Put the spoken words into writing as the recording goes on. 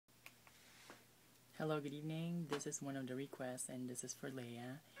Hello, good evening. This is one of the requests, and this is for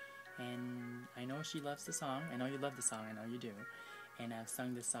Leia. And I know she loves the song. I know you love the song. I know you do. And I've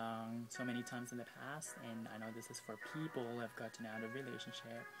sung this song so many times in the past. And I know this is for people who have gotten out of a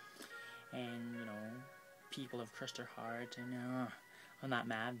relationship. And, people have crushed their heart. And, I'm not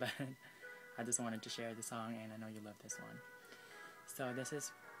mad, but I just wanted to share the song. And I know you love this one. So this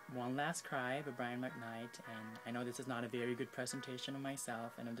is One Last Cry by Brian Mcknight. And I know this is not a very good presentation of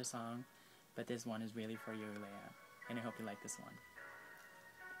myself and of the song. But this one is really for you, Leia, and I hope you like this one.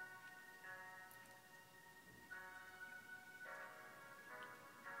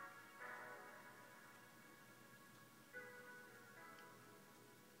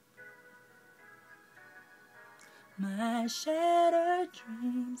 My shattered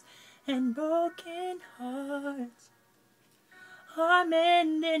dreams and broken hearts are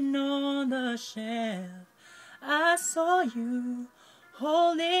mending on the shelf. I saw you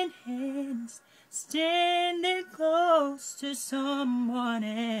holding hands, standing close to someone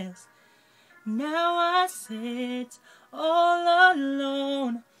else. Now I sit all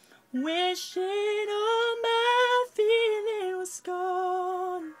alone, wishing all my feeling was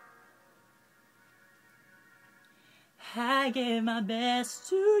gone. I gave my best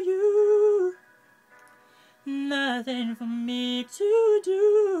to you, nothing for me to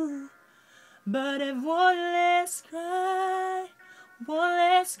do, but have one last cry, one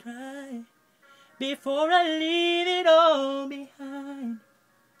last cry, before I leave it all behind.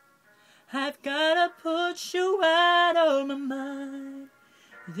 I've gotta put you out of my mind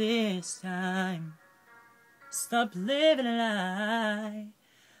this time. Stop living a lie.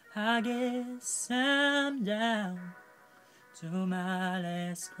 I guess I'm down to my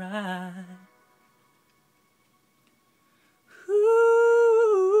last cry.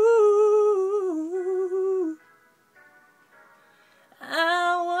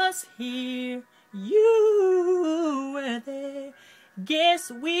 Here, you were there.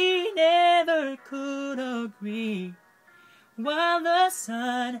 Guess we never could agree. While the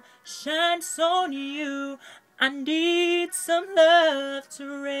sun shines on you, I need some love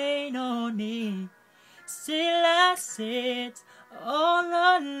to rain on me. Still I sit all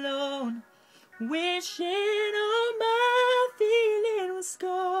alone, wishing all my feeling was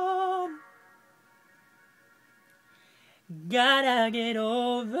gone. Gotta get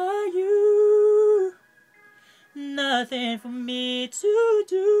over you, nothing for me to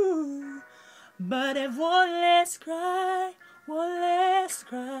do, but have one last cry,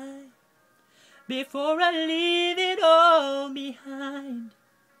 before I leave it all behind.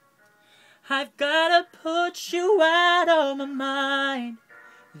 I've gotta put you out of my mind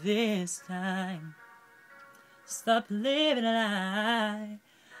this time. Stop living a lie.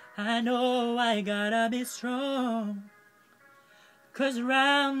 I know I gotta be strong, 'cause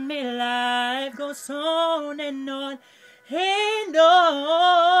round me life goes on and on and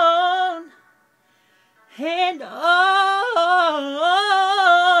on and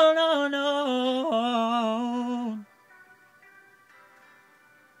on.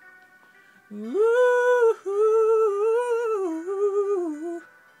 Ooh.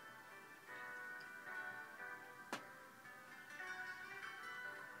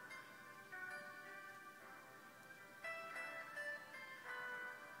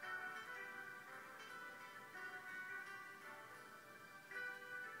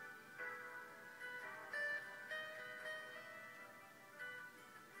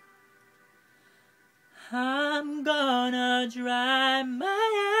 I'm gonna dry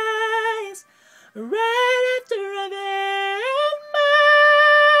my eyes right after I've had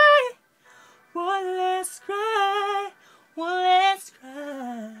my one last cry,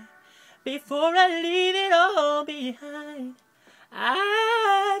 before I leave it all behind.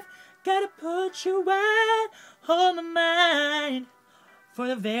 I've gotta put you out of my mind for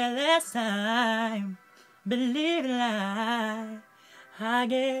the very last time. Believe it or not, I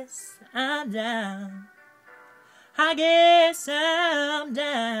guess I'm down. I guess I'm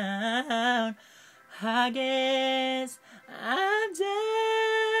down. I guess I'm down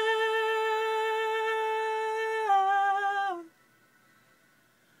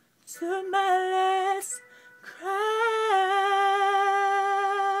to my last cry.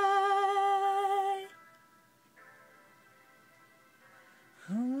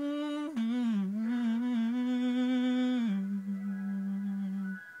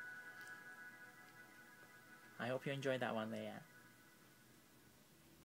 I hope you enjoyed that one, Leia.